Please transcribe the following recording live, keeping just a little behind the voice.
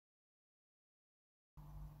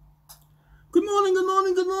Good morning, good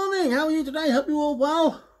morning, good morning. How are you today? Hope you're all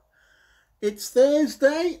well. It's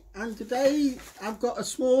Thursday and today I've got a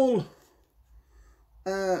small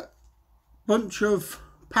bunch of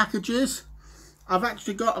packages. I've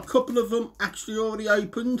actually got a couple of them actually already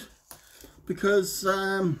opened because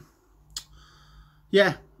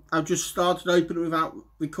yeah, I've just started opening without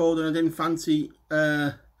recording. I didn't fancy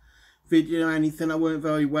video or anything. I weren't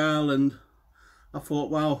very well and I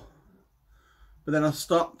thought, well, but then I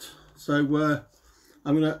stopped. So I'm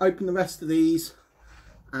going to open the rest of these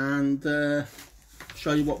and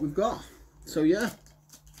show you what we've got. So yeah,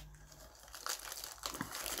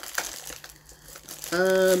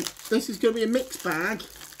 this is going to be a mixed bag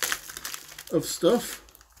of stuff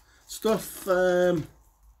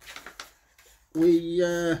we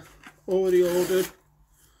already ordered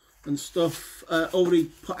and stuff already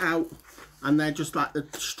put out, and they're just like the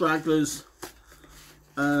stragglers.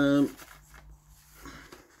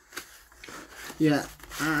 Yeah,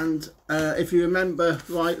 and if you remember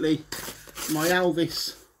rightly, my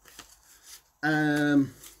Elvis, one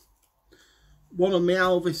of my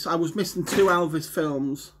Elvis, I was missing 2 Elvis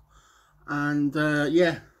films, and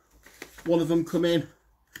yeah, one of them come in.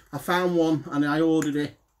 I found one and I ordered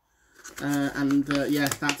it, and yeah,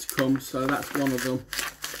 that's come, so that's one of them.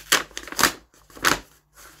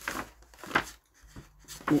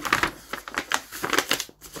 Ooh.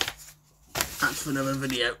 That's for another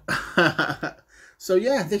video. So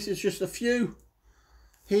yeah, this is just a few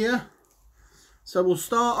here. So we'll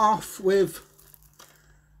start off with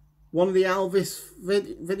one of the Elvis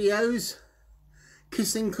videos,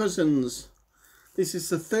 Kissing Cousins. This is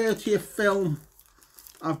the 30th film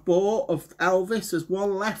I've bought of Elvis. There's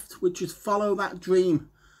one left, which is Follow That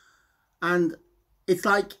Dream. And it's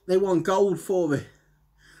like they want gold for it.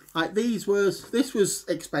 Like this was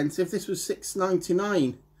expensive. This was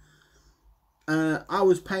 $6.99. I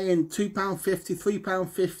was paying £2.50,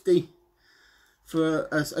 £3.50 for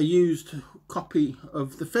a used copy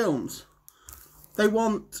of the films. They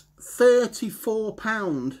want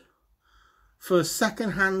 £34 for a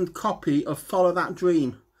second-hand copy of Follow That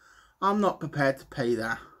Dream. I'm not prepared to pay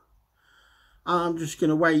that. I'm just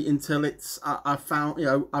going to wait until it's I found, you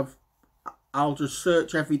know, I'll just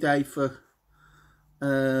search every day for.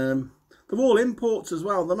 They're all imports as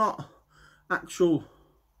well. They're not actual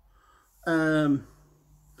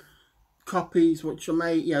copies which are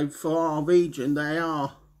made, you know, for our region. They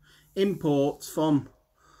are imports from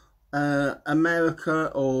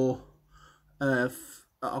America or I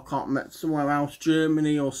can't remember, somewhere else,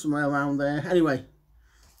 Germany or somewhere around there. Anyway,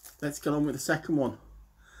 let's get on with the second one,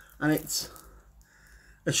 and it's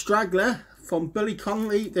a straggler from Billy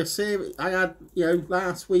Connolly. The series I had, you know,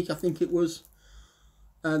 last week, I think it was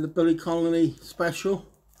the Billy Connolly special.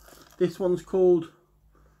 This one's called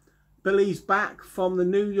Billy's Back from the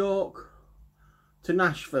New York to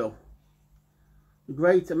Nashville, the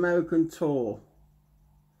Great American Tour.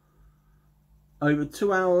 Over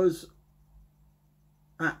 2 hours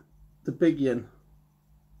at the Big Inn.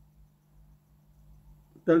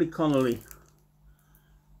 Billy Connolly.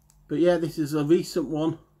 But yeah, this is a recent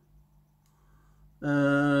one.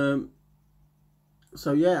 So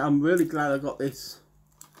yeah, I'm really glad I got this.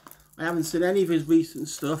 I haven't seen any of his recent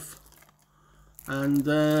stuff.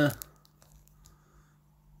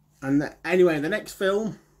 And anyway, the next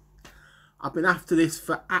film, I've been after this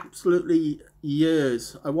for absolutely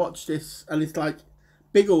years. I watched this and it's like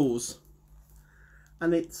Biggles,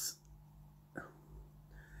 and it's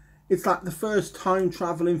like the first time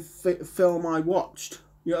traveling film I watched.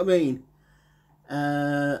 You know what I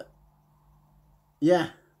mean? Yeah,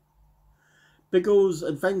 Biggles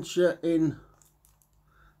Adventure in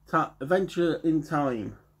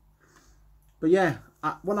Time. But yeah,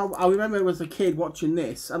 I remember as a kid watching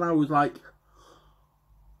this, and I was like,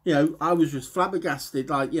 you know, I was just flabbergasted.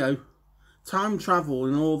 Like, you know, time travel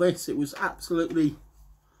and all this. It was absolutely,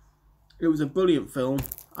 it was a brilliant film.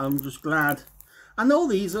 I'm just glad. And all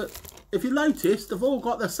these are, if you notice, they've all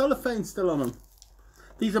got their cellophane still on them.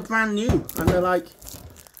 These are brand new, and they're like,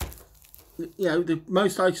 you know, the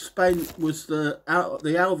most I spent was the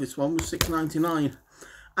Elvis one was $6.99,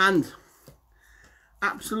 and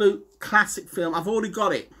absolute classic film. I've already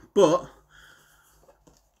got it, but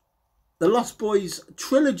the Lost Boys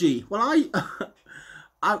trilogy. Well,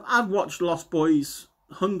 I've watched Lost Boys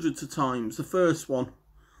hundreds of times. The first one,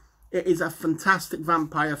 it is a fantastic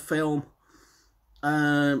vampire film.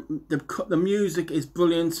 The music is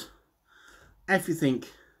brilliant. Everything.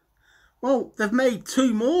 Well, they've made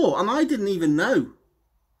 2 more, and I didn't even know.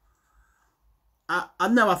 I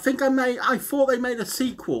know. I thought they made a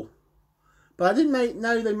sequel. But I didn't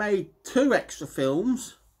know they made 2 extra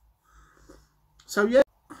films. So yeah,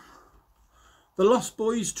 the Lost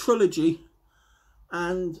Boys trilogy,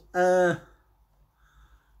 and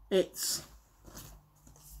there's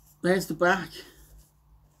the back.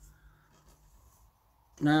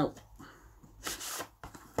 Now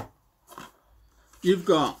you've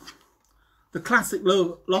got the classic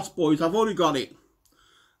Lost Boys. I've already got it,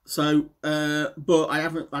 so but I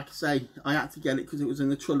haven't, like I say, I had to get it because it was in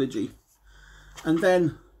the trilogy. And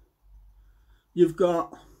then you've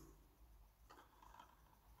got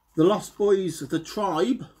the Lost Boys, the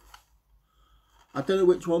Tribe. I don't know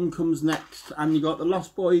which one comes next. And you got the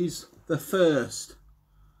Lost Boys, the First,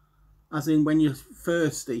 as in when you're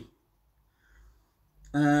thirsty.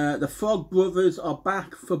 The Frog Brothers are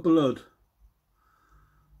back for blood.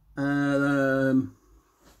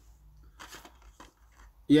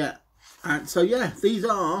 Yeah, and so yeah, these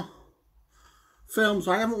are films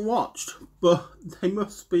I haven't watched, but they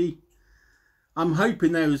must be. I'm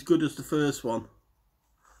hoping they're as good as the first one.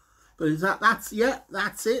 But is that's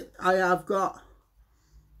it. I have got.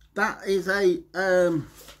 That is a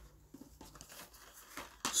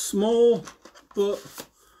small, but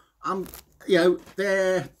you know,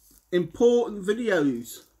 they're important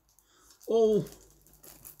videos. All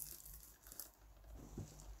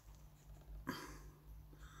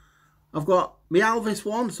I've got my Elvis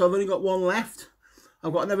one, so I've only got one left.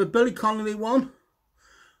 I've got another Billy Connolly one,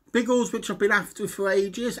 Biggles, which I've been after for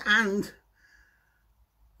ages, and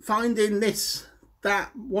finding this,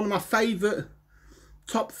 that one of my favourite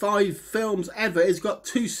top 5 films ever has got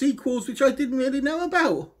 2 sequels, which I didn't really know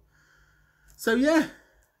about. So yeah,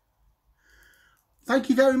 thank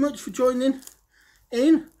you very much for joining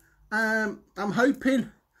in. I'm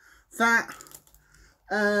hoping that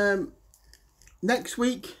next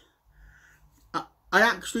week I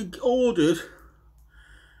actually ordered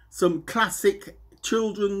some classic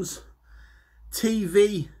children's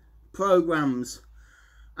TV programs,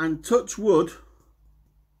 and touch wood,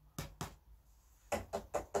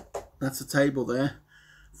 that's a table there,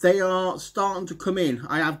 they are starting to come in.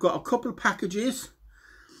 I have got a couple of packages.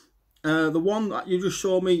 The one that you just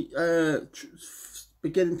saw me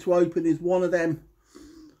beginning to open is one of them,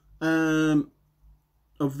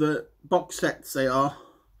 of the box sets they are,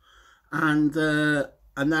 and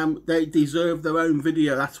then they deserve their own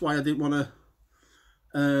video. That's why I didn't want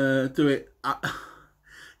to do it.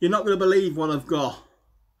 You're not going to believe what I've got.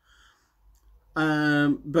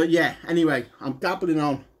 But yeah, anyway, I'm dabbling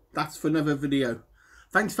on. That's for another video.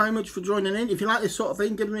 Thanks very much for joining in. If you like this sort of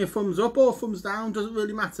thing, give me a thumbs up or thumbs down, doesn't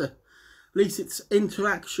really matter. At least it's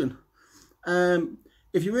interaction.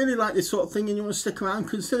 If you really like this sort of thing and you want to stick around,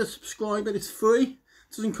 consider subscribing. It's free.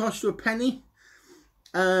 It doesn't cost you a penny.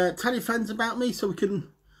 Tell your friends about me so we can,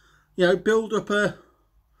 you know, build up a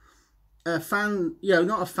fan, you know,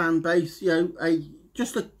 not a fan base, you know,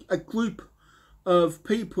 just a group of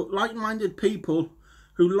people, like-minded people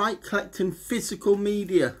who like collecting physical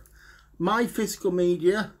media. My physical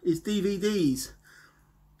media is DVDs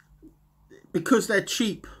because they're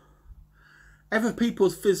cheap. Other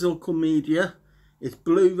people's physical media is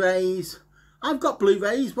Blu-rays. I've got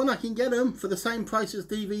Blu-rays. When I can get them for the same price as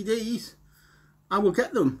DVDs, I will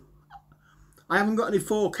get them. I haven't got any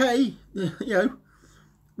 4K, you know.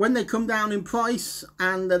 When they come down in price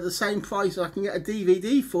and they're the same price I can get a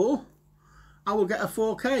DVD for, I will get a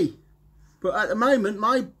 4K. But at the moment,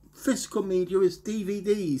 my physical media is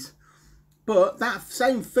DVDs. But that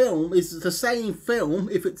same film is the same film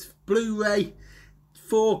if it's Blu-ray,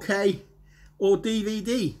 4K or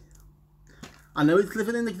DVD. I know it's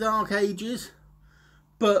living in the dark ages,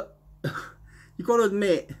 but you've got to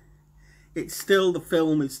admit, it's still the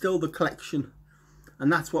film, it's still the collection.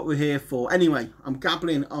 And that's what we're here for. Anyway, I'm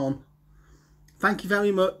gabbling on. Thank you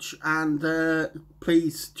very much, and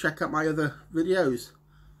please check out my other videos.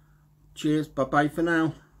 Cheers, bye-bye for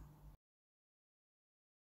now.